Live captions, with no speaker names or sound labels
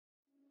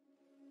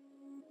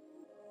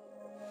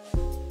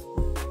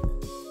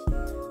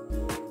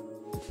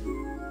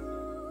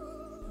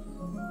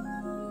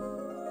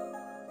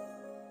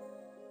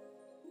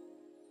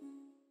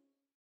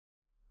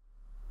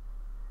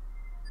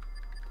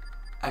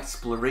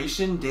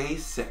Exploration Day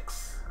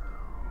 6.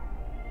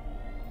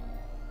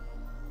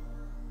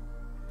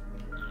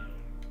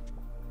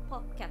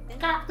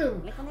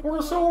 Captain,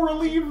 we're so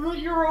relieved that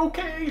you're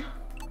okay.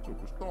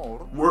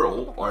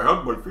 Well, I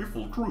had my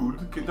faithful crew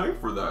to connect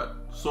for that,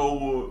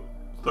 so,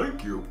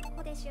 thank you.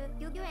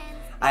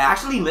 I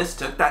actually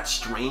mistook that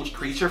strange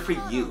creature for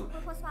you.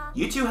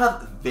 You two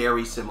have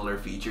very similar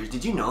features.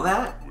 Did you know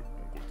that?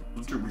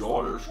 To be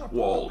honest,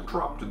 while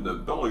trapped in the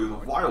belly of the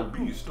wild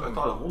beast, I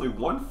thought of only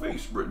one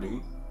face,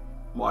 Brittany.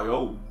 My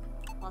own.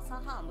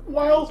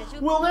 Well,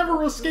 we'll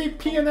never escape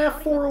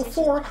PNF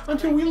 404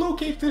 until we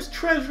locate this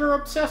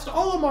treasure-obsessed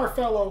Olimar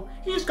fellow.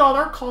 He's got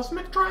our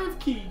cosmic drive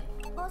key.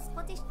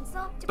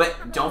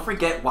 But don't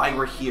forget why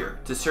we're here,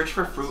 to search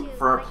for fruit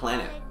for our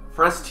planet.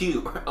 For us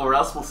too, or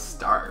else we'll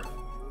starve.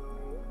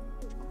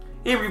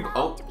 Hey,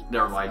 oh,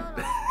 never mind.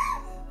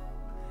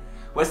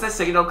 What's that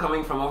signal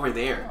coming from over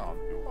there?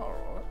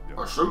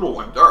 A signal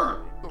like that?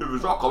 If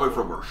it's not coming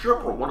from our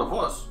ship or one of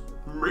us,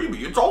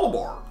 maybe it's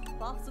Olimar.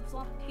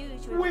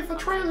 With a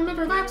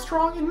transmitter that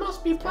strong, it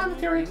must be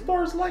planetary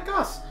explorers like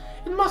us.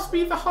 It must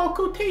be the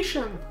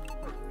Halkutation.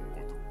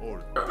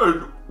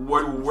 And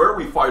where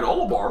we find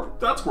Olimar,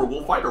 that's where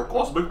we'll find our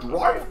cosmic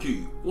drive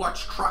key.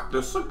 Let's track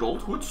this signal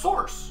to its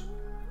source.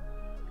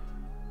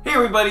 Hey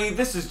everybody,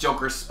 this is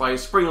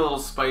jokerspice, bringing a little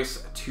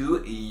spice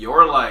to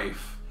your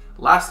life.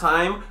 Last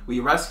time, we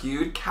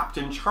rescued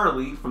Captain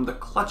Charlie from the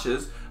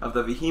clutches of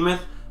the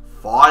behemoth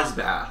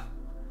Fozbath.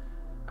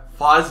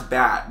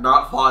 Fozbat,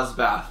 not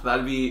Fozbath.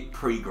 That'd be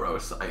pretty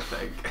gross, I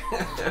think.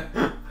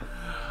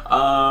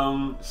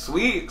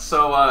 Sweet.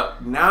 So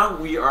now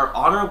we are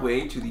on our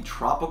way to the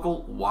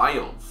tropical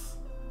wilds.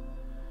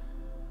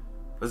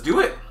 Let's do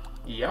it.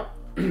 Yep.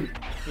 We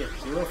have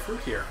 0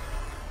 fruit here.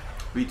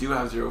 We do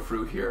have 0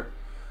 fruit here.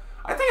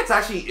 I think it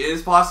actually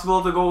is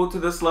possible to go to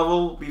this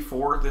level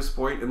before this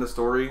point in the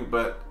story,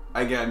 but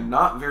again,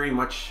 not very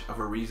much of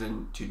a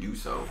reason to do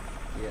so.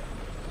 Yeah.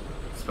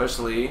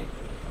 Especially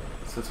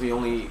since we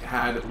only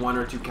had 1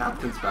 or 2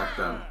 captains back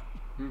then.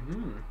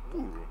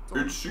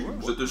 It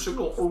seems that the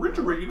signal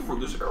originated from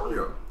this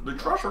area. The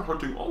treasure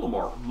hunting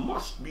Olimar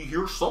must be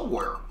here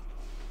somewhere.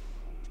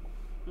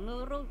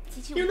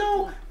 You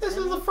know, this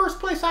is the first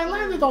place I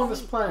landed on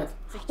this planet.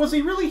 Was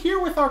he really here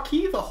with our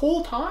key the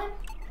whole time?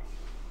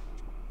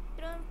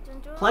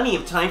 Plenty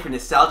of time for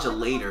nostalgia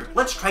later.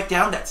 Let's track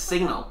down that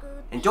signal.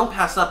 And don't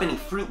pass up any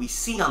fruit we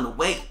see on the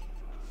way.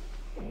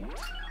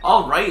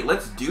 Alright,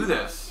 let's do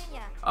this.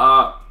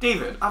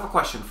 David, I have a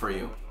question for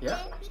you.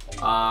 Yeah.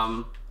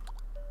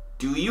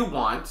 Do you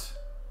want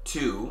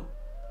to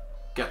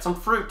get some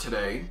fruit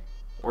today?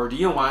 Or do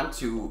you want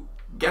to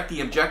get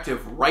the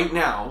objective right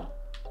now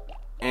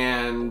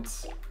and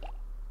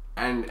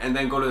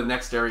then go to the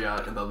next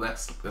area in the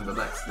next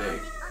day?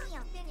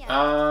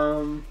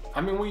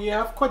 I mean, we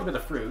have quite a bit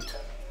of fruit.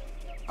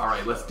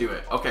 Alright, let's do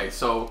it. Okay,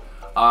 so,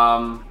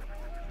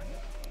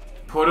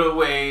 put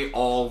away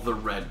all the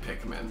red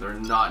Pikmin. They're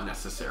not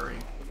necessary.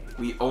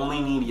 We only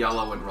need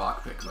yellow and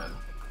rock Pikmin.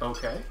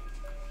 Okay.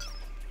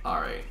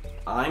 Alright,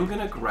 I'm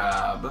gonna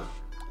grab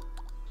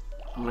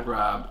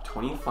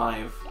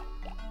 25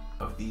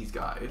 of these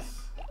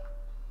guys.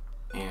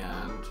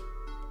 And,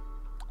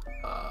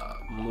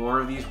 more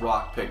of these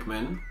rock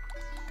Pikmin.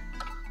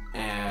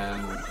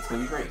 And it's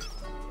gonna be great.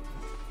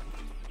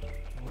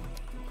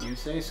 You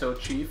say so,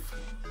 Chief.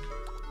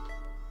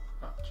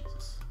 Oh,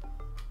 Jesus.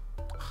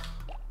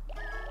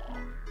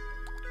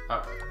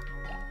 Alright.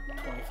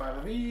 25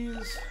 of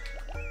these.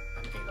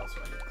 Anything else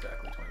I get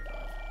exactly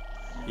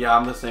 25. Yeah,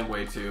 I'm the same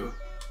way too.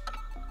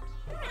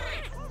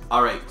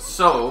 Alright,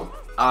 so,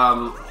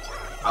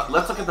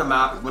 let's look at the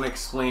map. I'm gonna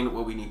explain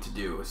what we need to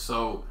do.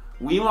 So,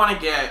 we want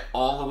to get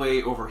all the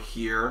way over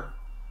here,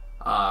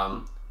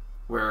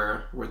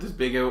 where this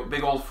big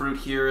old fruit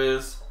here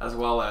is, as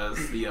well as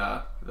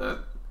the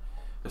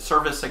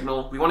service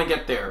signal. We want to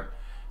get there.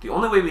 The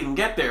only way we can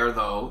get there,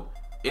 though,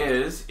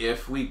 is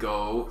if we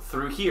go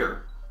through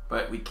here.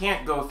 But we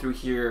can't go through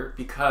here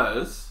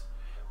because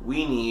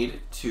we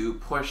need to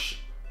push.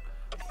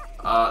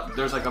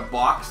 There's like a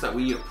box that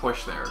we need to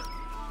push there.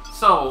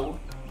 So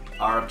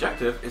our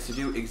objective is to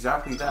do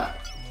exactly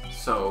that.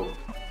 So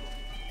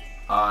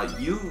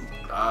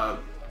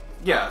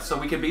yeah. So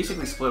we can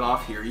basically split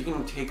off here. You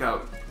can take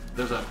out.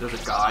 There's a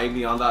guy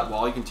beyond that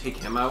wall. You can take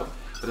him out.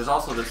 But there's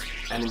also this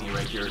enemy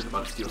right here who's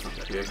about to steal some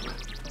Pikmin.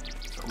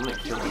 So I'm gonna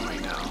kill him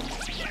right now.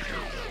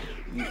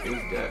 He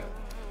is dead.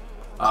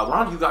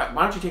 Why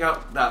don't you take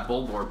out that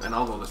bulborb and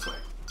I'll go this way.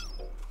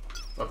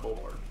 What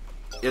bulborb?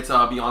 It's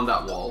beyond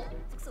that wall.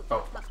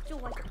 Oh.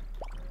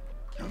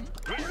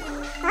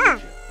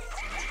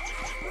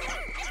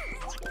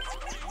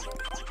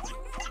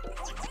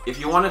 If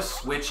you want to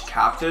switch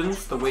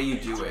captains, the way you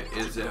do it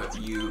is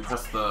you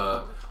press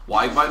the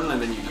Y button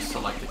and then you just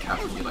select the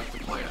captain you like to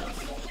play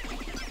as.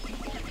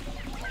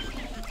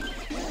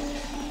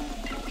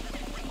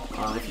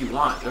 If you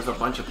want, there's a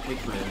bunch of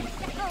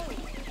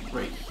Pikmin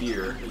right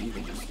here that you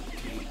can just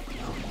take.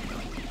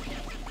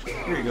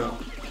 Here you go.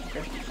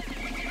 Okay.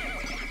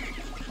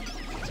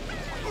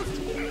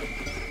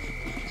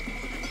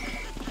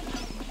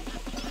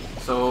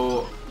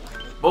 So,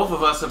 both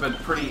of us have been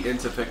pretty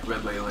into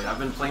Pikmin lately. I've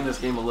been playing this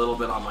game a little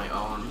bit on my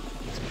own.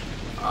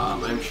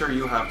 I'm sure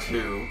you have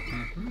too.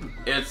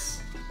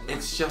 It's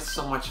just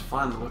so much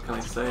fun. What can I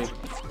say?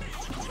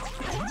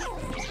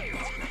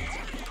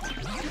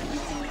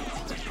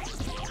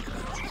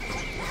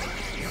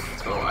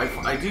 So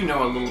I do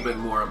know a little bit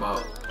more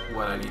about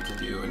what I need to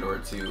do in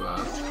order to.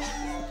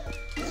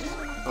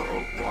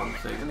 Uh-oh, wrong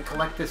thing. I'm gonna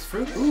collect this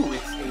fruit. Ooh,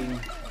 it's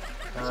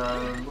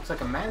a looks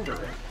like a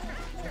mandarin.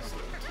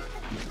 Excellent.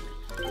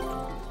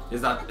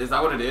 Is that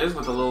what it is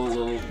with the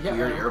little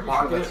weird air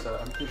pocket? Sure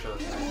I'm pretty sure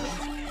that's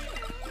mandarin.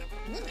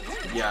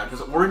 Yeah, because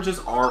oranges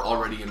are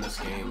already in this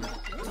game.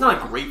 It's not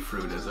like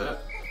grapefruit, is it?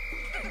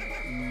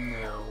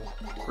 No.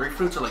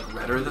 Grapefruits are like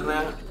redder than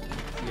that?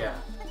 Yeah.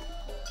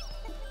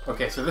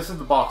 Okay, so this is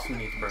the box we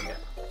need to bring in.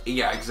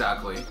 Yeah,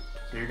 exactly.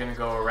 So you're gonna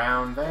go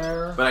around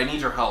there. But I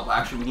need your help.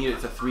 Actually, we need it.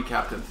 It's a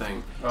 3-captain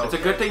thing. Okay. It's a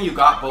good thing you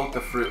got both the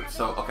fruits.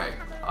 So, okay.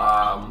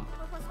 I'm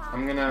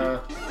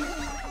gonna...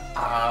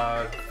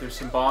 there's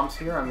some bombs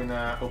here. I'm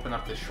gonna open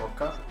up this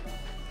shortcut.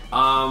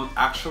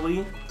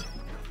 Actually,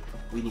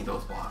 we need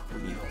those bombs.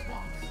 We need those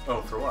bombs.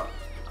 Oh, for what?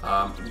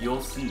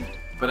 You'll see.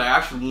 But I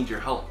actually need your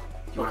help. Do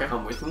you want to Okay.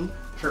 come with me?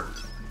 Sure.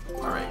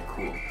 Alright,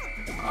 cool.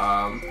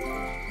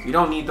 We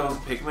don't need those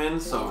Pikmin,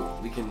 so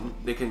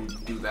they can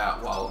do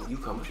that while you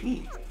come with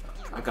me.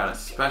 I got a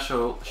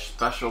special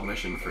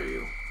mission for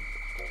you.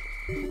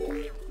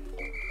 Okay.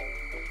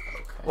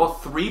 Well,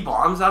 3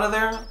 bombs out of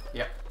there?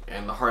 Yep.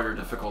 And the harder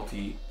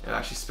difficulty, it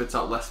actually spits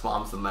out less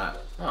bombs than that.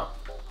 Oh.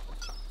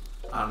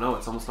 I don't know,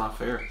 it's almost not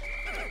fair.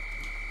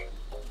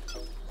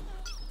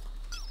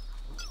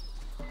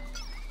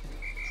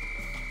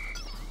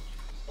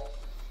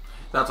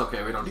 That's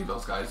okay, we don't need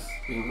those guys.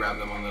 We can grab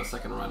them on the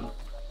second run.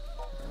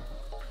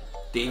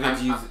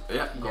 David's using...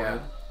 Yeah, go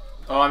ahead.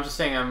 Oh, I'm just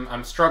saying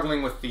I'm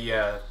struggling with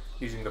the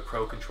using the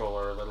Pro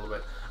controller a little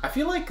bit. I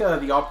feel like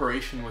the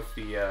operation with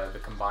the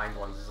combined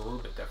ones is a little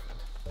bit different.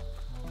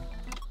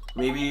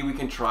 Maybe we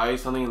can try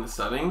something in the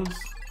settings?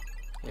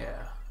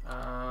 Yeah.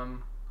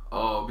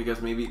 Oh,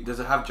 because maybe... Does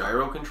it have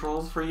gyro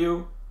controls for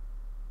you?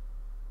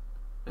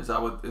 Is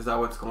that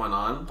what's going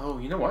on? Oh,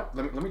 you know what?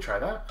 Let me try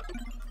that.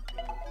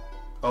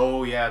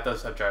 Oh, yeah, it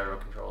does have gyro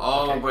controls.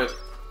 Oh, okay. but...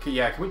 Okay,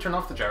 yeah, can we turn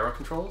off the gyro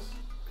controls?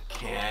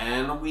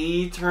 Can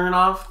we turn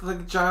off the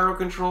gyro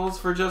controls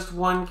for just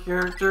one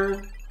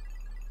character?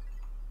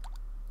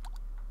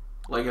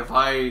 Like if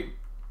I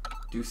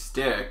do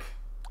stick,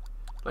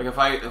 like if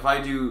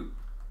I do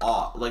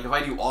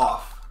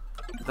off,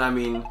 does that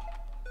mean?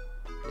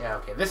 Yeah,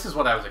 okay, this is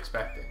what I was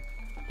expecting.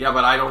 Yeah,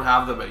 but I don't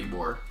have them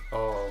anymore.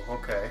 Oh,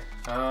 okay.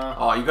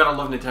 Oh, you gotta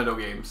love Nintendo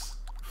games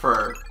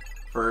for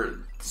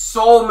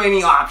so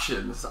many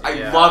options.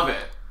 I love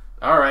it.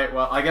 All right,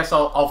 well, I guess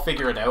I'll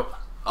figure it out.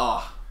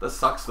 Oh, that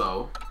sucks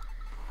though.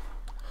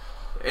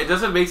 It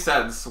doesn't make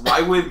sense.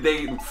 Why would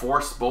they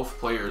force both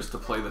players to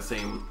play the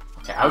same?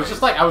 Okay, I was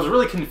just like, I was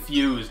really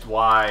confused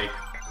why.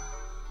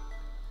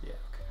 Yeah,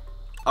 okay.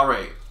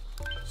 Alright,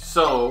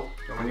 so... Do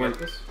you want me to get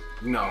this?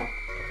 No. Okay.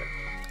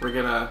 We're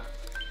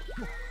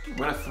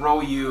gonna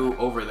throw you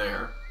over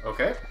there.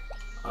 Okay.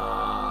 So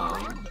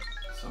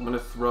I'm gonna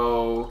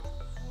throw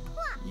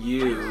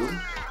you...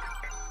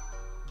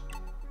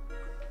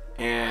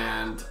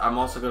 And I'm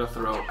also gonna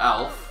throw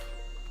Elf.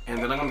 And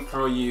then I'm gonna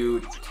throw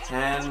you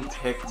 10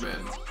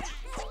 Pikmin.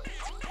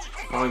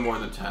 Probably more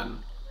than 10.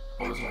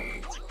 Oh, there's only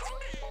 8.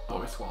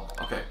 Oh, it's 12.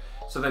 Okay.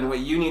 So then what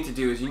you need to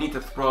do is you need to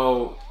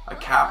throw a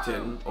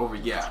captain over.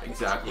 Yeah,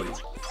 exactly.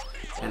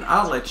 And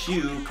I'll let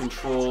you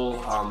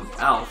control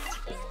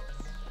Elf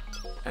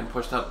and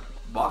push that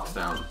box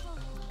down.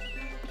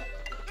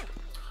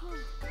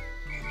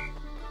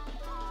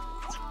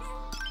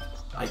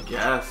 I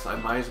guess I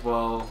might as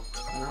well.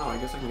 I don't know. I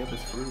guess I can get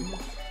this fruit.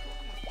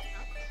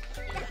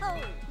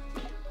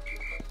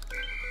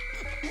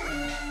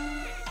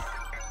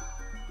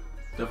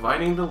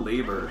 Dividing the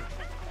labor.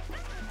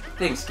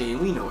 Thanks, game.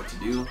 We know what to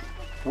do.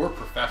 We're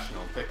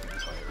professional Pikmin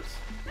players.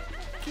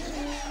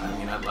 I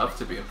mean, I'd love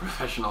to be a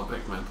professional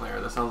Pikmin player.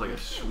 That sounds like a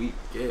sweet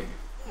gig.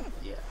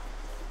 Yeah.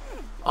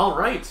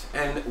 Alright,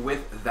 and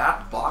with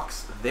that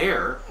box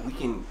there, we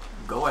can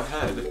go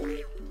ahead,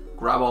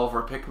 grab all of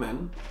our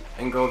Pikmin,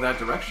 and go that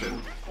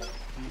direction.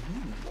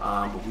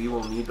 But we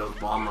will need those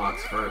bomb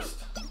rocks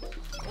first.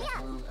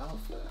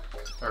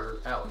 Or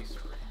Allie,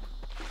 sorry.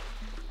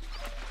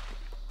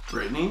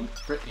 Brittany?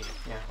 Brittany,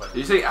 yeah, whatever. Did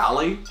you say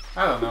Allie?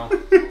 I don't know.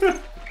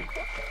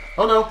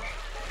 Oh no!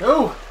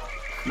 No!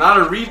 Not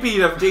a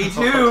repeat of day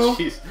 2! Oh,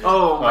 jeez.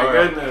 Oh my All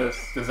right. goodness.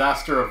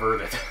 Disaster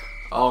averted.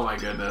 Oh my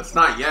goodness.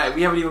 Not yet.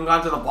 We haven't even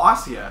gotten to the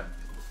boss yet.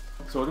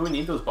 So what do we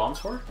need those bombs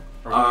for?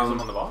 Or we use them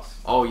on the boss?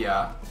 Oh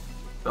yeah.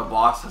 The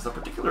boss has a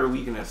particular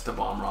weakness to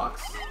bomb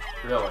rocks.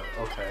 Really?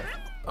 Okay.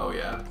 Oh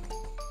yeah.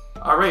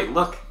 Alright,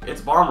 look. It's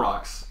bomb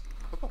rocks.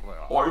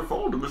 I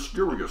found a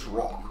mysterious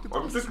rock.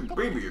 I'm thinking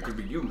maybe it could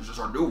be used as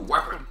our new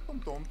weapon.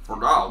 For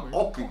now,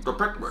 I'll keep the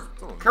Pikmin,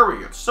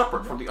 carry it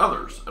separate from the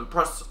others, and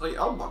press the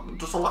L button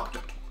to select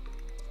it.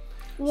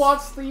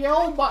 What's the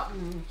L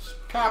button,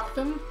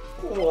 Captain?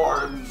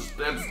 Or it's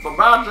the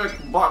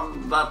magic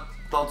button that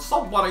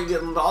somebody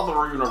in the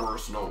other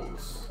universe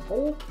knows.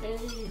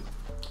 Okay.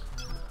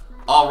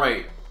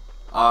 Alright.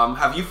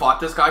 Have you fought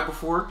this guy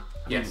before?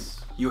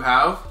 Yes. You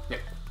have? Yeah.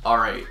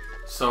 Alright.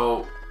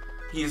 So,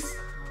 he's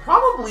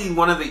probably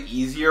one of the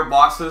easier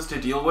bosses to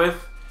deal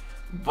with,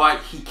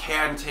 but he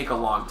can take a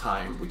long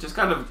time, which is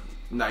kind of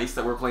nice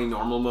that we're playing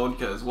normal mode,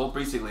 because we'll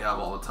basically have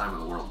all the time in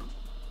the world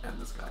to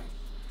end this guy.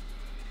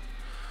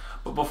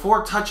 But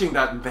before touching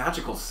that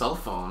magical cell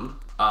phone,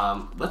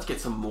 let's get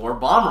some more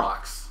bomb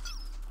rocks.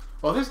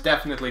 Well, this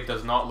definitely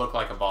does not look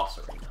like a boss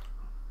arena.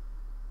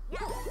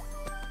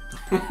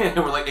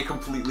 We're like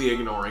completely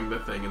ignoring the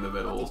thing in the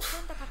middle.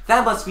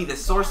 That must be the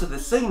source of the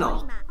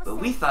signal, but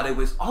we thought it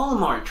was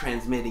Olimar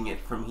transmitting it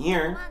from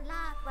here.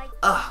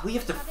 Ugh, we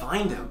have to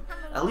find him.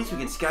 At least we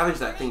can scavenge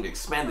that thing to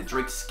expand the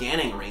Drake's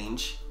scanning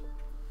range.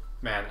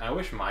 Man, I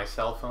wish my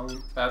cell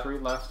phone battery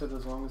lasted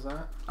as long as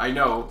that. I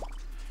know.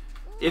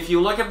 If you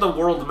look at the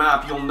world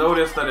map, you'll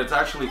notice that it's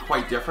actually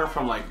quite different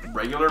from like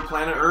regular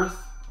planet Earth.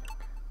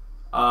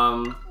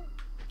 Oh,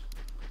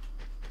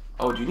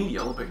 do you need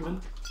yellow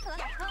Pikmin?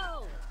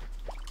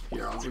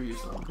 Here, I'll give you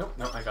some. Nope,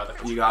 nope, I got it.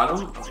 You got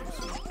them? Okay,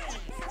 so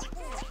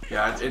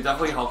yeah, it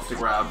definitely helps to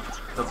grab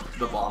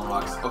the bomb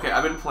rocks. Okay,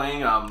 I've been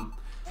playing,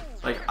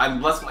 like,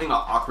 I'm less playing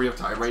Ocarina of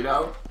Time right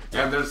now,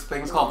 and there's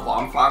things called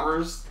bomb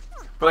flowers,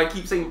 but I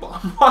keep saying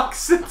bomb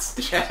rocks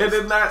instead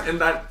in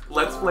that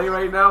Let's Play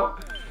right now.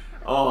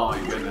 Oh my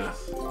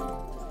goodness.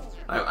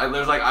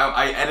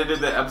 I edited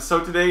the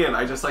episode today, and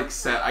I just, like,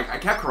 I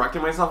kept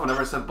correcting myself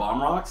whenever I said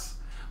bomb rocks,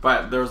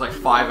 but there was, like,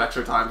 5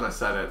 extra times I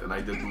said it, and I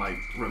didn't, like,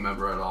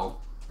 remember at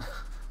all.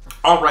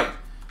 Alright,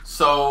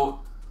 so,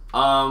 you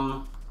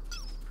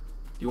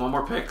want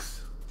more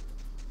picks?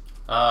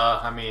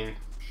 I mean,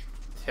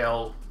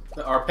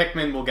 our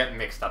Pikmin will get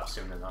mixed up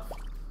soon enough.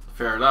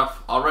 Fair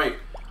enough. Alright,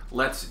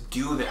 let's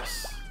do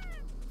this.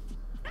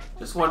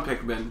 Just one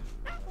Pikmin.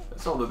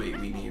 That's all the bait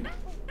we need.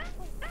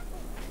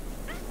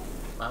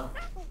 Wow,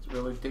 it's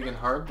really digging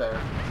hard there.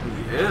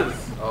 He is.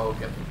 Oh,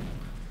 okay.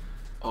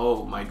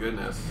 Oh my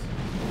goodness.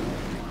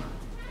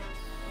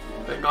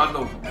 Thank God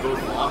those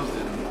bombs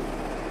didn't.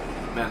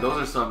 Man,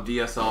 those are some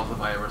DSLs if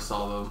I ever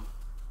saw them.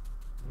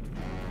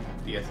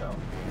 DSL.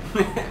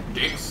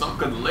 Dick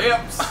sucking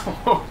lips!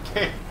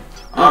 Okay.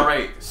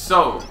 Alright,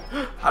 so,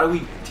 how do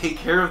we take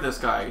care of this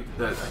guy?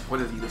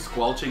 What is he, the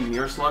squelching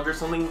mirror slug or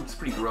something? It's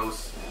pretty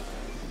gross.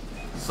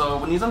 So,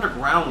 when he's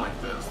underground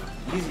like this,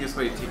 the easiest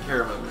way to take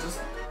care of him is just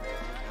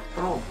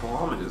throw a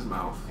bomb in his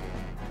mouth.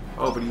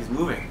 Oh, but he's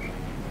moving.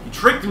 He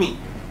tricked me!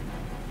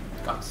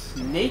 Got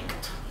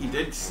snaked. He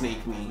did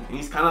snake me, and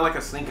he's kind of like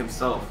a snake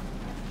himself.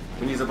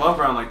 When he's above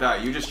ground like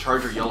that, you just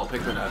charge your yellow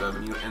Pikmin at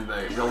him, and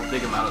they'll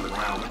dig him out of the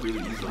ground really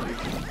easily.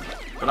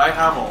 But I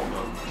have all of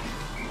them.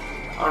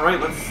 Alright,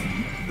 let's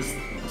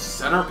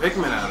send our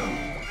Pikmin at him.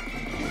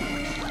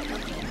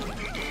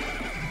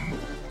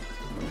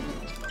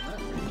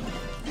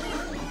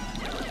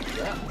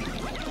 Yeah.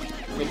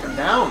 Take him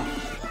down.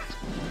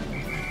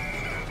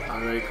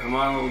 Alright, come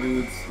on, little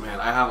dudes. Man,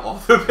 I have all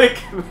the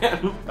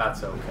Pikmin.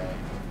 That's okay.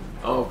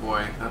 Oh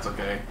boy, that's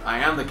okay. I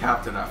am the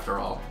captain after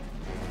all.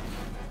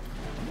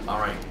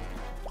 Alright.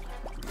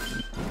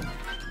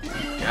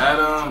 Get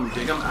him!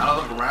 Dig him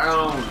out of the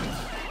ground!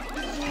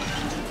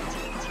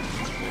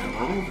 Man,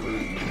 Roman's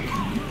really easy.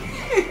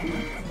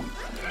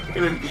 I'm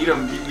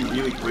gonna beat me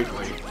really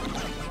quickly.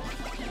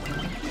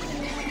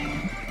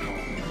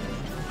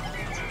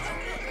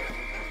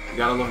 You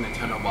gotta love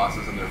Nintendo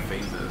bosses and their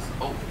phases.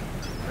 Oh,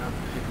 grab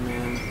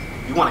Pikmin.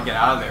 You wanna get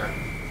out of there.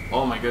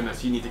 Oh my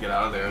goodness, you need to get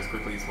out of there as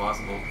quickly as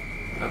possible.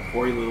 That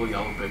poor little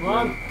yellow Pikmin. Come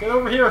on, get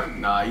over here.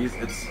 Nah, it's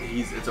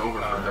over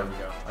for There him. we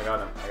go. I got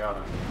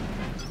him.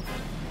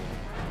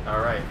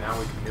 Alright, now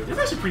we can do It's this.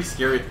 actually pretty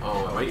scary.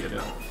 Oh, wait, it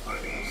is.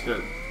 Alright, I'm just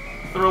gonna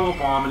throw a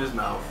bomb in his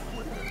mouth.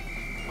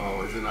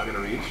 Oh, is it not gonna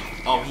reach?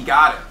 Oh, he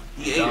got it.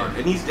 He ate it,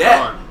 and he's dead.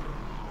 Done.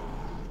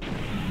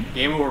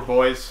 Game over,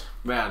 boys.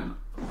 Man,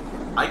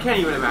 I can't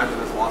even imagine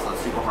this boss on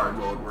super hard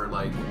mode where,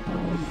 like,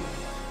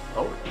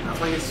 Oh, that's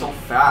why he's so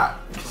fat.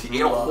 Because he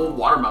ate a whole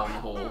watermelon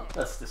hole.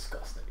 that's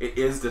disgusting. It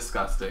is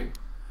disgusting.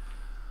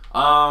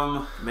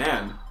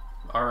 Man.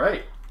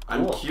 Alright.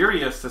 I'm Cool.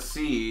 curious to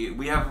see.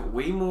 We have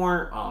way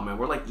more. Oh man,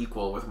 we're like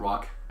equal with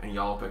rock and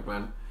yellow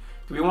Pikmin.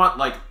 Do we want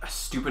like a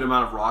stupid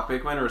amount of rock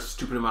Pikmin or a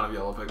stupid amount of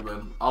yellow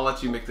Pikmin? I'll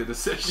let you make the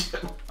decision.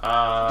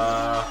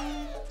 I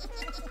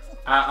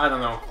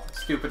don't know.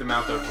 Stupid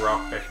amount of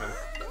rock Pikmin.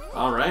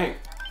 All right.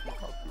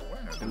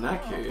 In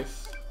that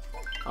case,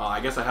 I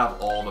guess I have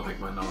all the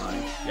Pikmin, don't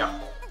I? Yep.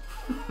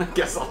 I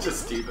guess I'll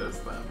just do this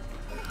then.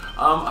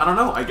 I don't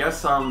know. I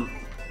guess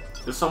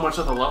there's so much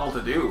of the level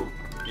to do.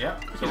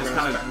 Yep. You So just we're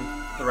gonna kinda- spend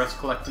the rest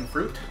collecting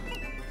fruit.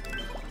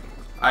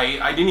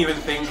 I didn't even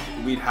think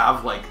we'd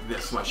have like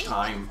this much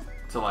time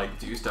to like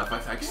do stuff. I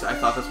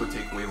thought this would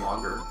take way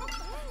longer.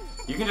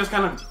 You can just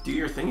kind of do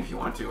your thing if you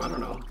want to. I don't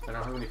know. I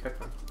don't have any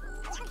Pikmin.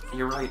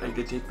 You're right. I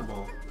did take them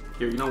all.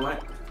 Here, you know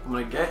what? I'm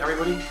gonna get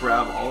everybody to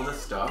grab all of this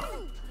stuff,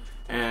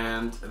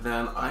 And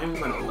then I'm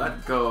gonna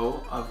let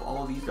go of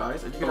all of these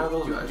guys, and you can have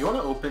those guys. You want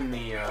to open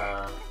the?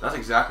 That's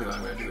exactly what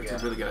I'm gonna do. It's a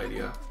really good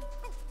idea.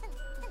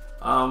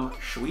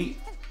 Sweet.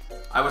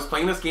 I was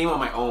playing this game on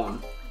my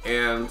own,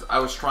 and I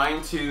was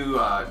trying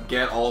to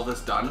get all of this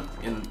done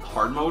in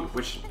hard mode,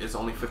 which is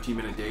only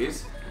 15-minute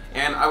days.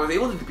 And I was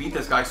able to beat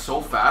this guy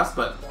so fast,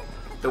 but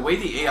the way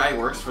the AI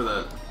works for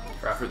the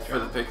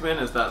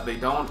Pikmin is that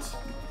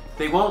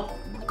they won't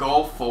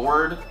go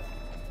forward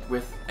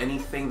with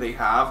anything they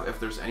have if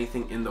there's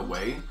anything in the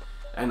way.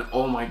 And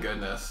oh my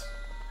goodness,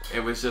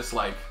 it was just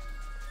like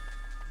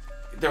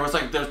there was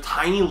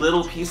tiny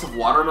little piece of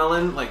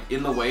watermelon like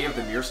in the way of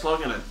the mirror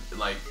slug, and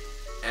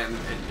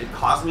it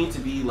caused me to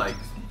be like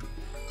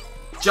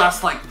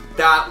just like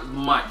that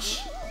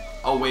much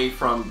away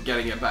from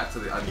getting it back to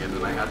the onion,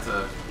 and I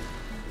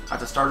had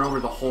to start over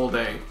the whole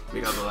day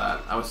because of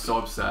that. I was so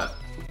upset.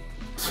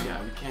 But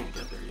yeah, we can't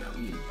get there yet.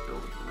 We need to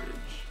build a bridge.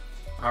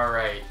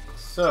 Alright,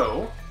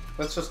 so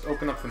let's just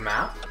open up the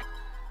map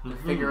and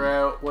figure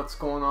out what's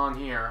going on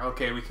here.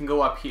 Okay, we can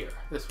go up here.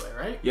 This way,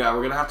 right? Yeah,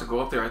 we're gonna have to go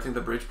up there. I think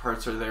the bridge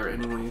parts are there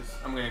anyways.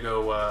 I'm gonna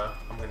go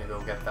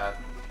get that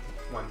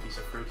one piece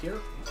of fruit here.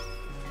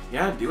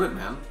 Yeah, do it,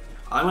 man.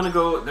 I'm gonna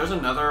go. There's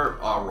another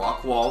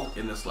rock wall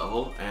in this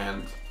level,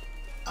 and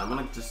I'm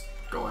gonna just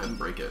go ahead and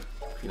break it,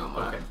 if you don't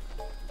mind. Okay.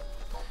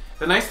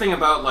 The nice thing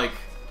about like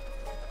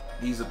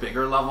these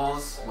bigger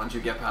levels, once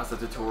you get past the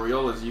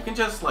tutorial, is you can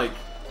just like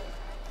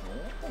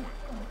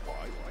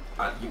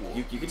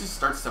you can just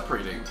start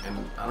separating, and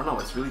I don't know,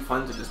 it's really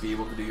fun to just be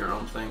able to do your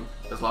own thing.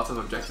 There's lots of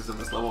objectives in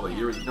this level that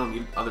you don't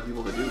need other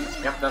people to do.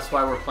 Yep, that's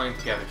why we're playing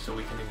together, so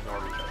we can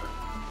ignore each other.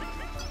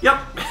 Yep.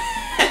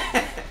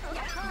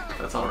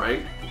 That's all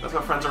right. That's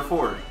what friends are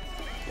for.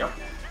 Yep.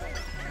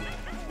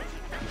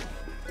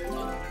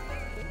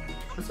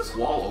 Is this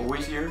wall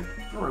always here?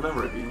 I don't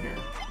remember it being here.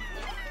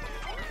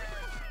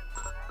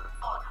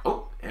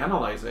 Oh,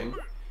 analyzing.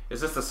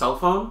 Is this the cell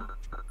phone?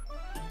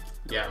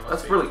 Yeah, it must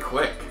That's be. really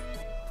quick.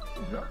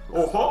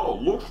 Oh,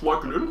 looks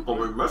like an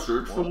incoming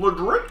message from the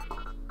Drake.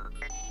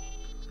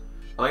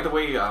 I like the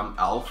way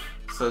Alf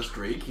says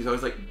Drake. He's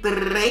always like,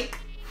 Drake.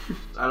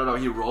 I don't know,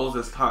 he rolls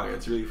his tongue.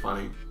 It's really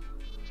funny.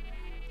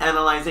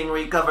 Analyzing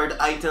recovered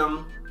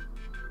item.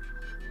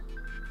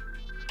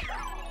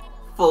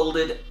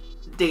 Folded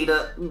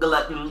data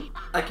glutton.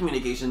 A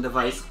communication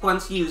device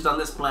once used on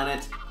this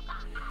planet.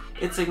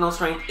 Its signal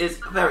strength is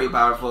very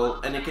powerful,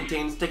 and it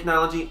contains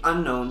technology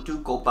unknown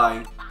to Coop.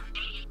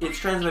 Its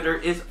transmitter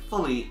is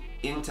fully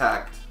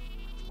intact.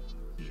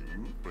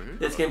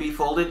 This can be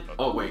folded.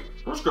 Oh wait,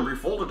 This can be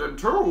folded in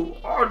two.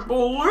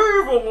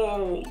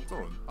 Unbelievable!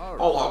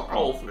 I'll have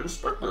Alf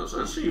inspect this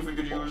and see if we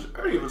could use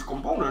any of its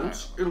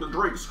components in the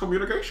Drake's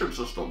communication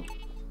system.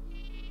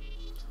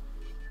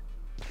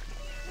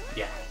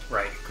 Yeah,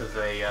 right, because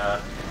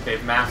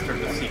they've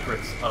mastered the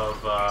secrets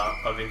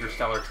of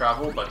interstellar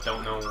travel, but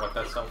don't know what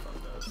that cell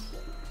phone does.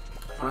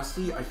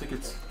 honestly, I think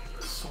it's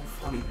so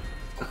funny.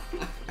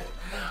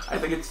 I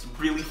think it's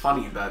really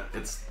funny that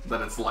it's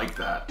like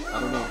that. I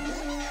don't know.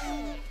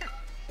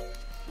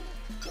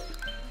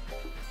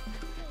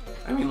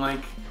 I mean,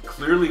 like,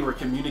 clearly we're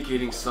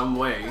communicating some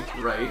way,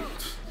 right?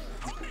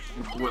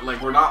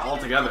 Like, we're not all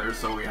together,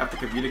 so we have to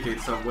communicate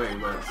some way,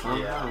 but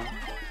somehow. Yeah.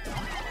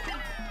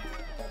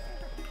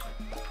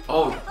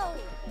 Oh,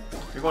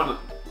 you're going to.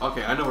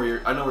 Okay, I know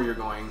where you're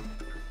going.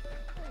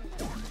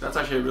 That's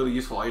actually a really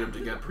useful item to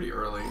get pretty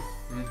early.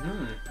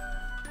 Mm-hmm.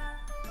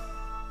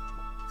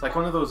 It's like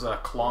one of those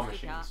claw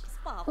machines.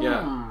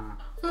 Yeah.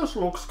 This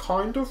looks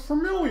kind of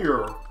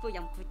familiar.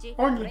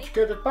 I need to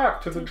get it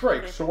back to the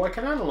Drake so I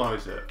can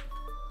analyze it.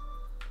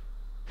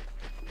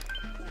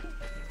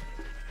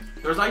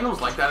 There's items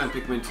like that in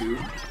Pikmin 2.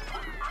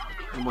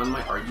 And one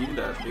might argue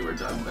that they were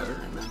done better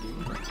in that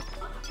game.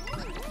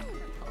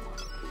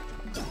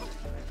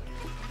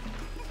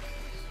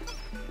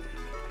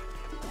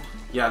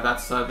 Yeah,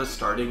 that's the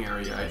starting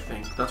area, I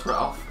think. That's where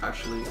Alf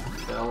actually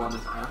fell on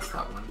his ass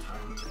that one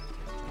time.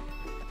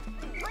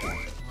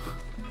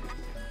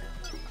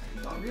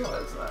 I don't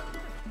realize that.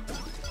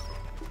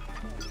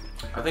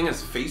 I think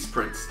his face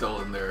print's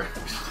still in there,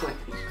 actually.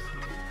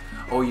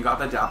 Oh, you got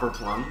the Dapper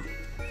Plum?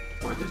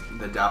 Or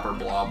the Dapper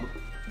Blob?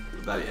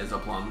 That is a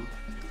plum.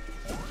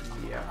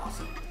 Yeah.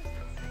 Awesome.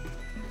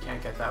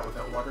 Can't get that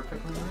without water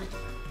Pikmin, right?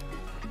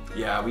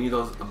 Yeah, we need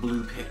those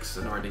blue picks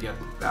in order to get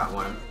that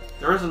one.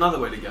 There is another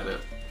way to get it,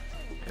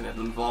 and it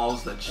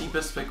involves the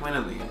cheapest Pikmin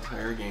in the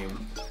entire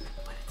game. But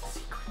it's a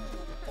secret.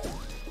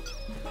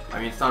 I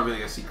mean, it's not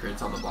really a secret,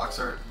 it's on the box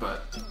art,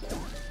 but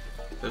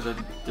there's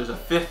a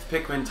fifth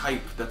Pikmin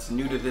type that's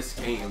new to this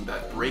game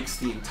that breaks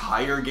the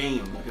entire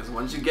game, because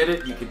once you get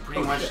it, you can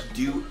pretty much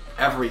do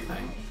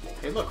everything.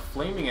 Hey look,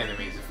 flaming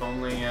enemies, if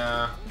only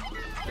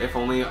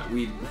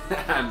we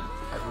had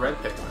red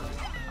Pikmin.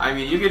 I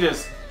mean, you could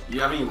just... You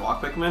have any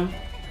rock Pikmin?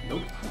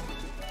 Nope.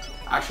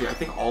 Actually, I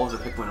think all of the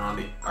Pikmin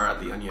are at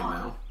the onion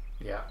now.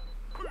 Yeah.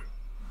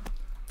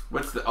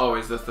 What's the... Oh,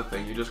 is this the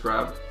thing you just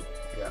grabbed?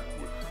 Yeah.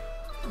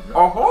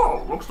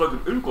 Aha! Looks like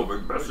an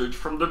incoming message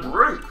from the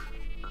Drake.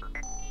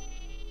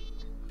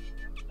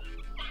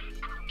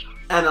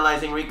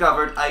 Analyzing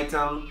recovered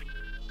item.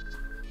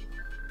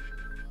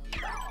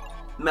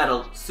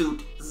 Metal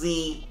suit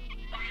Z.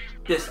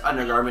 This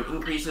undergarment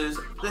increases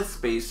this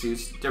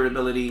spacesuit's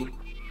durability.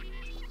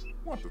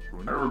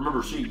 I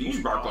remember seeing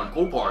these back on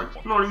Coop.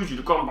 Not easy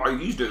to come by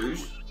these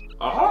days.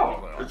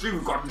 Aha! It's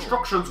even got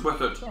instructions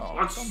with it.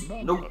 Let's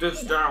note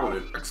this down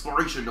in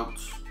exploration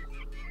notes.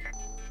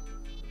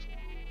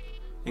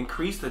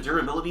 Increase the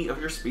durability of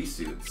your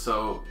spacesuit.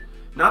 So,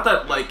 not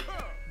that, like,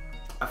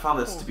 I found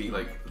this to be,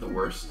 like, the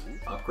worst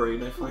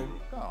upgrade, I find.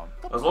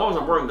 As long as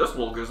I'm wearing this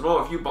little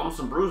gizmo, a few bumps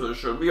and bruises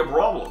shouldn't be a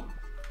problem.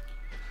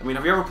 I mean,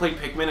 have you ever played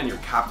Pikmin and your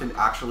captain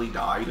actually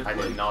died? I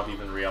did not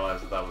even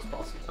realize that that was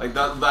possible. Like,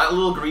 that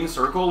little green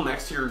circle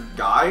next to your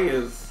guy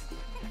is,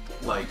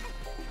 like,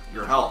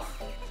 your health.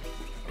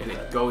 And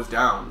it goes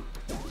down.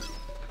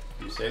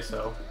 You say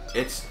so.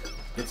 It's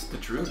the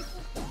truth.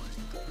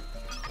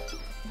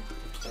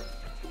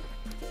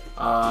 You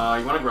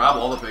want to grab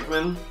all the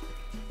Pikmin?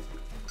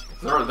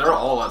 They're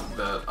all at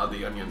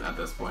the onion at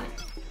this point.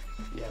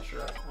 Yeah, sure.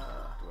 Do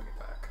I get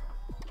back?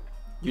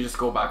 You just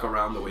go back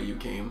around the way you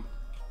came.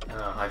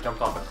 I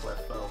jumped off a cliff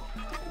though.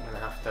 I'm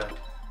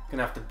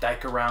gonna have to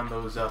dike around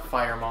those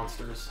fire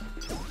monsters.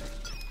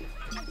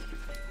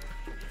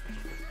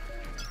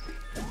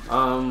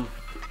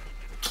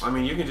 I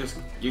mean, you can just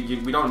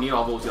we don't need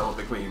all those yellow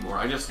Pikmin anymore.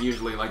 I just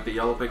usually like the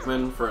yellow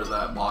Pikmin for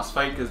that boss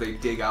fight because they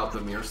dig out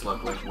the mirror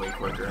slug like way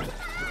quicker.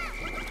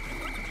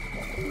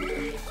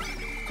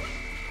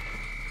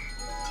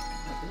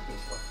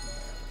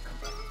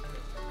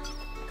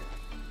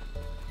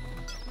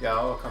 Yeah,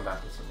 I'll come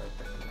back with some right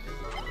there.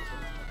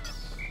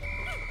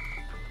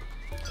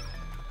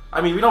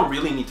 I mean, we don't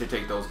really need to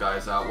take those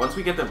guys out. Once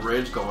we get the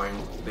bridge going,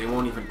 they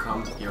won't even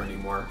come here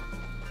anymore.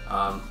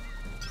 Fair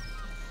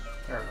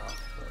enough.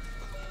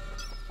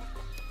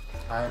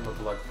 I am a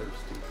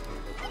bloodthirsty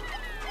individual.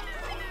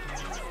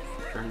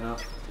 Fair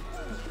enough.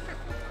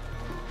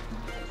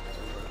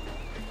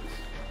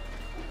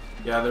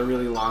 Yeah, they're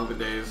really long, the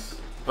days.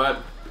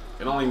 But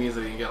it only means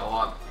that you can get a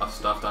lot of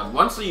stuff done.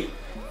 Once we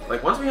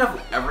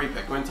have every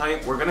Pikmin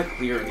type, we're gonna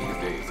clear these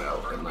days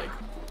out in like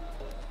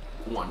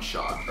one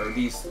shot. Or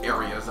these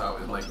areas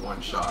out in like one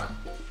shot.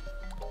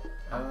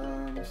 So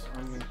I'm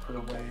gonna put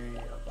away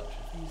a bunch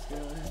of these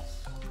guys.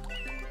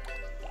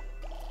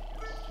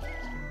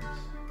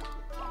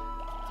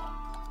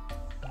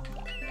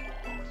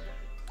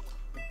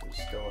 There's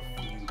still a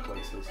few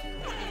places here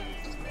that we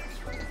need next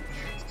range.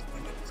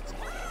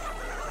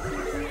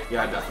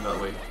 Yeah,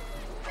 definitely.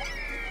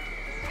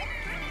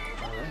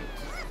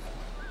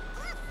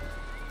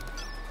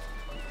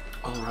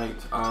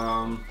 Alright,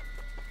 I'm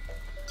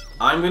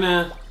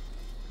gonna...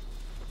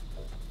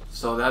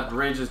 So that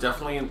bridge is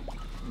definitely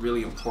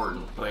really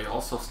important, but I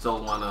also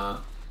still wanna...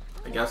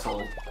 I guess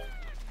I'll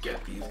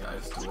get these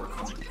guys to work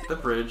on the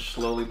bridge,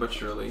 slowly but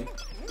surely.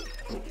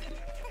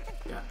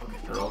 Yeah, okay,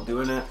 they're all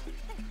doing it.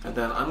 And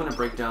then I'm gonna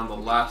break down the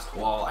last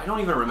wall. I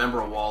don't even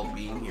remember a wall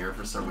being here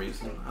for some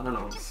reason. I don't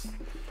know, it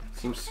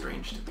seems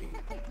strange to me.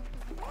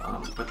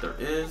 But there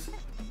is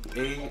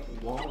a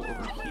wall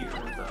over here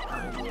that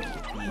I will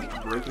be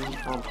breaking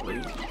promptly.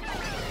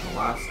 The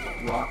last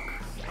rock,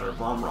 or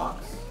bomb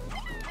rocks.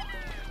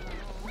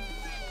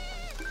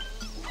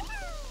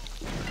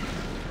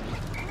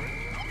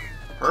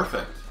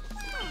 Perfect.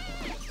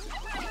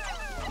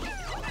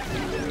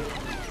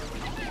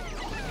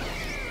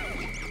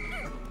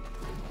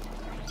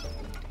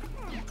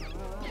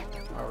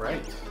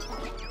 Alright.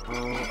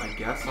 Oh, I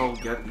guess I'll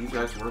get these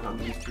guys to work on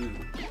these too.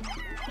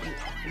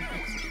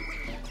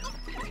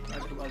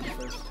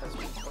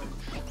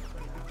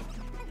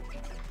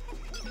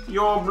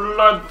 Your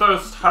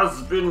bloodthirst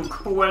has been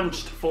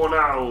quenched for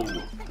now.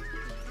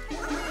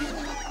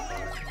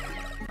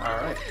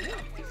 Alright.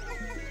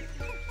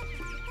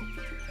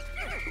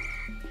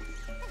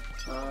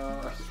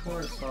 I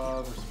swore I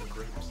saw there's some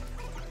grapes.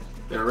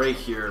 They're right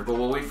here, but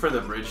we'll wait for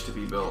the bridge to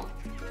be built.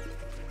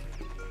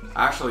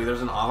 Actually,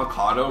 there's an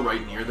avocado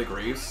right near the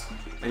graves,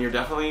 and you're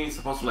definitely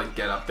supposed to like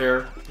get up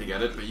there to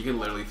get it, but you can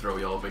literally throw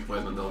yellow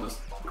Pikmin and they'll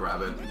just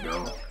grab it and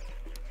go.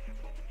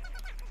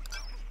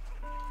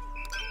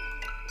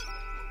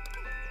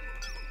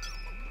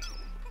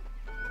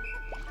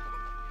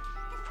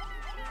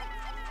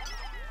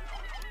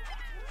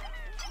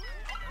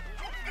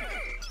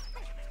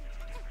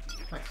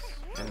 Nice.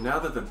 And now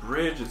that the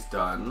bridge is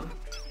done,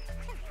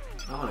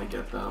 I want to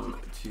get them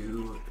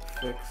to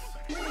fix...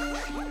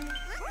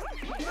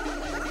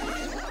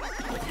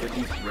 Let's get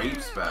these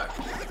grapes back.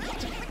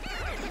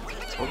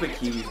 Hope the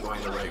kiwi's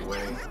going the right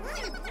way.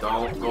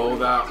 Don't go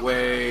that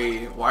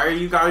way. Why are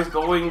you guys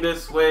going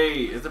this way?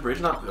 Is the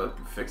bridge not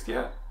fixed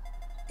yet?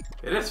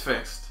 It is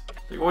fixed.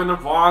 You're going the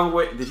wrong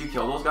way. Did you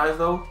kill those guys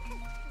though?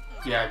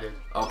 Yeah, I did.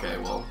 Okay,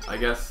 well, I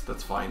guess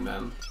that's fine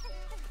then.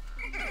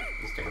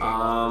 Do you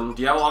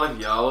Do you have a lot of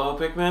yellow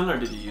Pikmin, or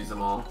did you use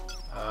them all?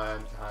 I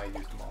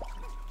used them all.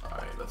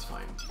 Alright, that's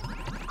fine.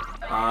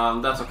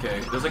 That's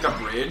okay. There's like a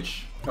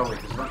bridge. Oh wait,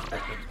 there's a bunch of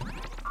Pikmin.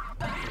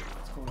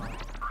 What's going on?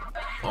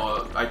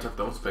 Oh, I took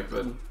those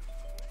Pikmin.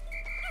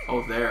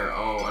 Oh, there.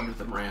 Oh, under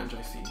the branch,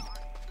 I see.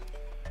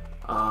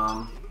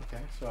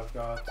 Okay, so I've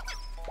got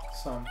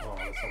some. Oh,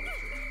 that's only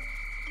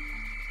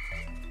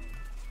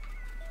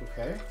 3.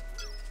 Okay.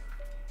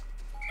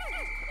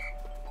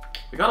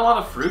 We got a lot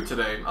of fruit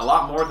today. A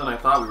lot more than I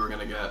thought we were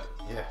gonna get.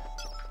 Yeah.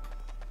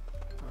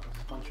 Oh,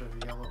 there's a bunch of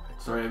yellow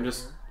picks. Sorry, I'm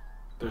just.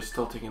 They're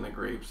still taking the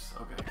grapes.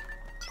 Okay.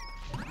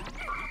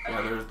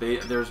 Yeah,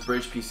 there's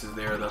bridge pieces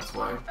there. That's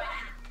why.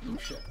 Oh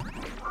shit.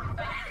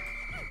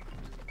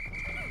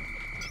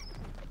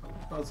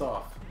 Buzz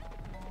off.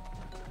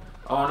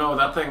 Oh no,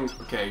 that thing.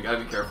 Okay, you gotta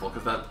be careful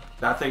because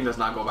that thing does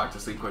not go back to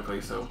sleep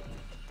quickly. So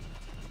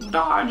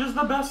dodge is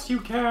the best you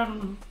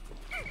can.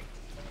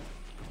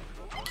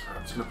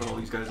 I'm just gonna put all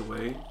these guys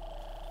away.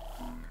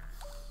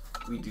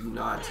 We do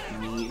not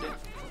need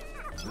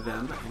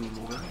them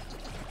anymore.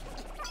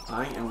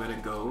 I am gonna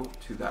go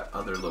to that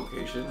other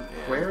location.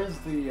 And where is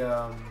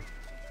the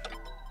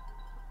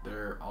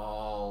they're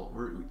all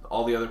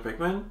the other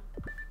Pikmin?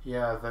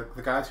 Yeah,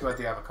 the guys who had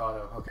the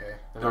avocado. Okay,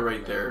 They're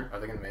right there. Are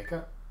they gonna make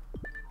it?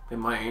 They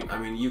might. I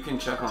mean, you can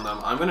check on them.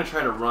 I'm gonna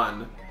try to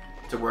run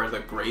to where the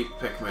great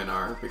Pikmin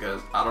are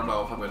because I don't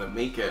know if I'm gonna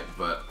make it,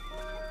 but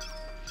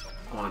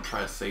I want to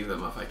try to save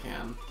them if I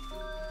can.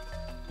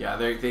 Yeah,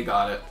 they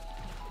got it.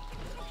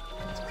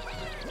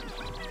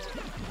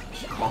 I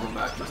should call them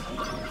back just in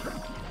case.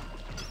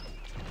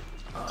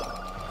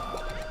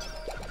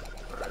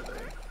 Where are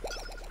they?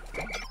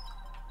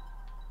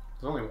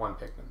 There's only one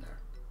Pikmin there.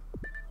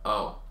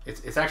 Oh.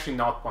 It's actually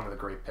not one of the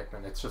great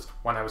Pikmin. It's just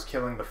when I was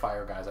killing the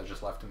fire guys, I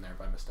just left him there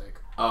by mistake.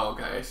 Oh,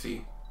 okay, I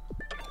see.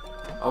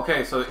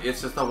 Okay, so it's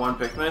just the one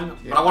Pikmin?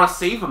 Yeah. But I want to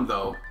save him,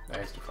 though.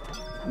 Nice to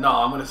fire. No,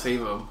 I'm going to save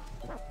him.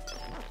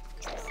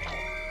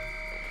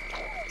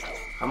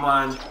 Come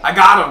on. I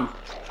got him!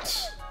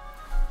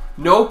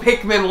 No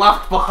Pikmin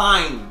left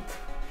behind!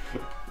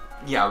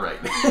 Yeah, right.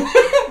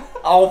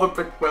 All the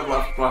Pikmin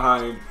left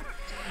behind.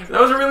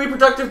 That was a really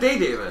productive day,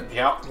 David.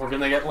 Yep, we're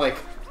gonna get like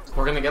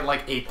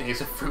 8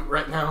 days of fruit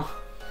right now.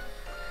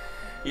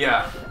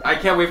 Yeah, I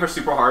can't wait for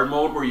super hard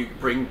mode where you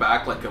bring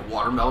back like a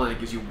watermelon and it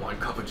gives you 1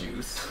 cup of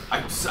juice. I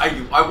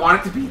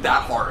want it to be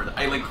that hard.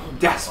 I like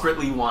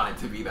desperately want it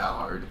to be that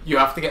hard. You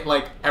have to get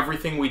like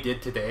everything we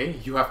did today.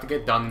 You have to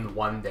get done in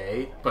 1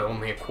 day, but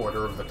only a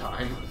quarter of the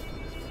time.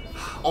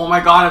 Oh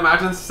my god!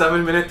 Imagine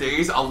 7-minute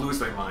days. I'll lose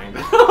my mind.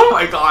 Oh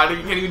my god!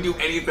 You can't even do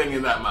anything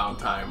in that amount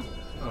of time.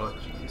 Oh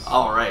jeez.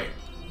 All right.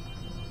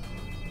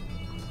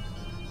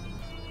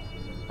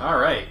 All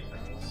right.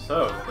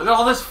 So Look at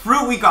all this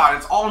fruit we got.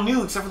 It's all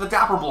new except for the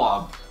Dapper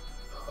Blob.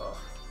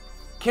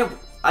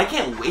 I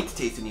can't wait to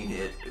taste a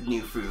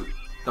new fruit.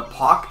 The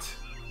pocked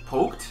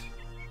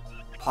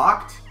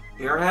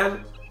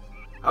airhead.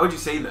 How would you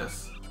say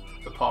this?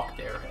 the pocked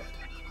airhead.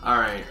 All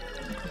right.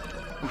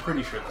 I'm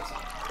pretty sure that's it.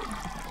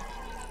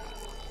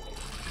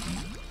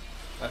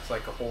 That's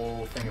like a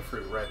whole thing of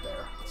fruit right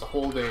there. It's a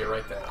whole day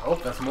right there. Oh,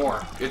 that's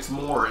more. It's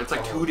more. It's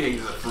like 2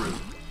 days of fruit.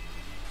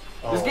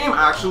 Oh, This game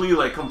actually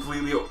like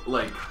completely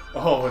like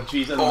oh,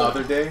 geez,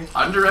 another day?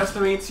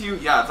 underestimates you.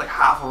 Yeah, it's like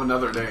half of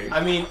another day.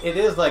 I mean, it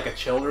is like a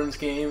children's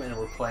game, and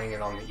we're playing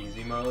it on the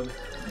easy mode.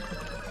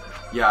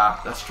 Yeah,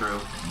 that's true.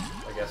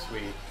 I guess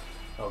we...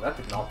 Oh, that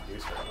did not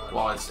produce very much.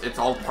 Well, it's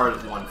all part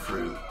of one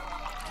fruit.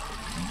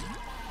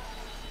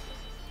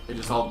 It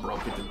just all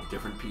broke into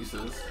different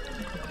pieces.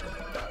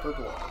 Dapper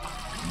Blob.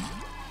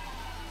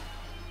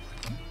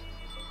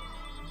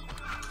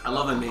 I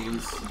love the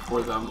names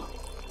for them.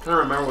 I can't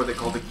remember what they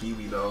called the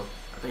kiwi though.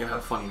 I think it had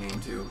a funny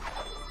name too.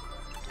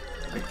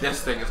 Like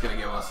this thing is gonna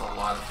give us a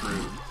lot of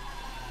fruit.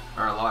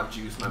 Or a lot of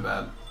juice, my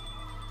bad.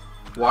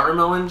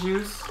 Watermelon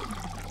juice?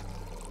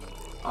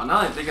 Oh,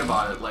 now that I think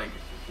about it, like,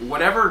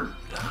 whatever...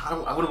 I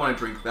wouldn't want to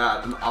drink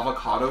that. An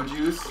avocado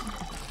juice?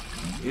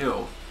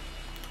 Ew.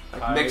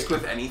 Like, mixed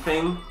with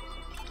anything?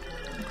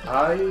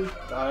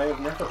 I've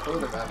never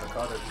heard of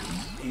avocado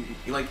juice.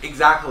 Like,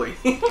 exactly.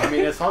 I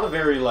mean, it's not a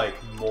very, like,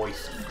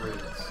 moist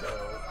fruit,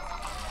 so...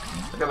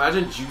 Like,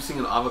 imagine juicing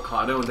an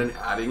avocado and then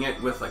adding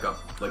it with, like a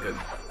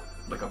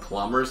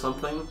plum or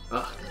something.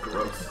 Ugh,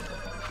 gross.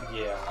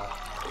 Yeah.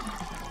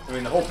 I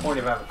mean, the whole point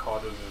of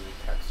avocados is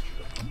the texture.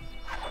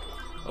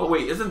 Oh,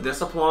 wait, isn't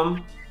this a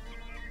plum?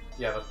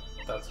 Yeah,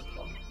 that's a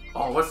plum.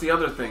 Oh, what's the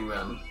other thing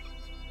then?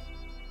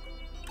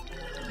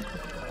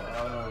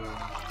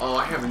 Oh,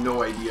 I have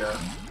no idea.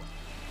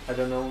 I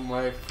don't know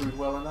my fruit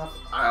well enough.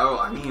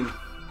 I mean...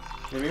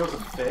 Maybe it was a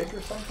fig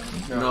or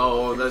something?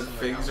 No, the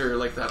figs are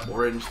like that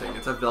orange thing.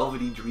 It's a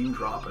velvety dream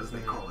drop, as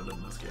they call it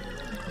in this game.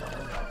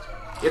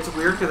 It's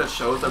weird because it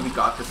shows that we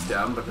got the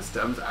stem, but the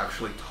stem's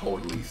actually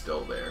totally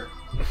still there.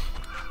 Yeah,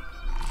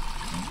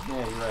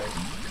 you're right.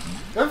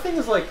 The other thing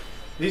is, like,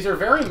 these are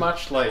very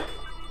much like...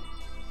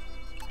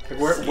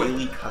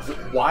 Scaly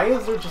custard. Why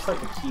is there just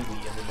like a kiwi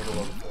in the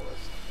middle of the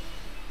forest?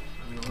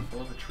 In the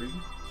middle of a tree?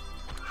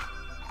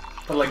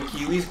 But like,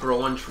 kiwis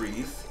grow on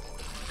trees.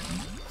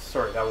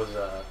 Sorry, that was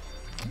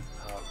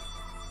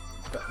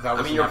that was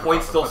I mean, your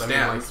point still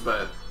stands,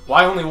 but...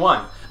 Why only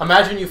one?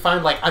 Imagine you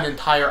find, like, an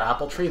entire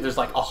apple tree, there's,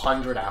 like,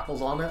 100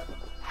 apples on it.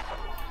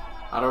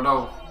 I don't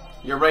know.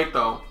 You're right,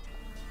 though.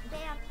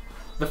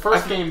 The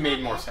first game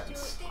made more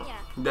sense.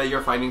 That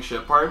you're finding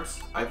ship parts?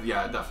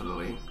 Yeah,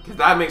 definitely. Because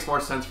that makes more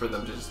sense for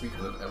them to just be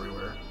kind of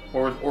everywhere.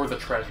 Or the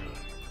treasure.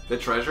 The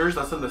treasures?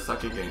 That's in the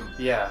second game.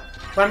 Yeah.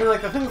 But I mean,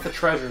 like, the thing with the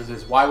treasures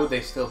is, why would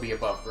they still be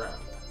above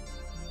ground?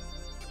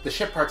 The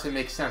ship parts, it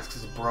makes sense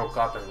because it broke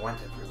up and went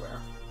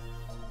everywhere.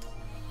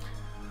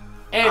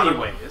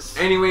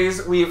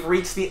 Anyways, we've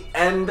reached the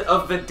end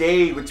of the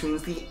day, which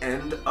means the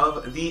end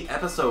of the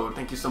episode.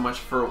 Thank you so much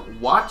for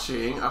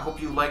watching. I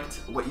hope you liked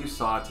what you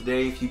saw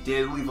today. If you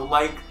did, leave a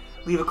like,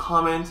 leave a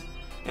comment,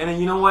 and then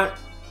you know what?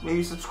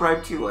 Maybe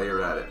subscribe too while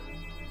you're at it.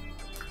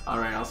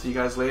 Alright, I'll see you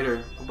guys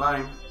later.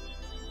 Bye-bye.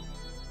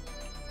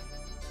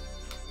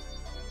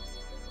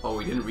 Oh,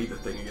 we didn't read the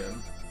thing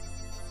again.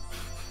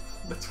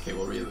 That's okay,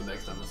 we'll read it the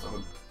next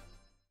episode.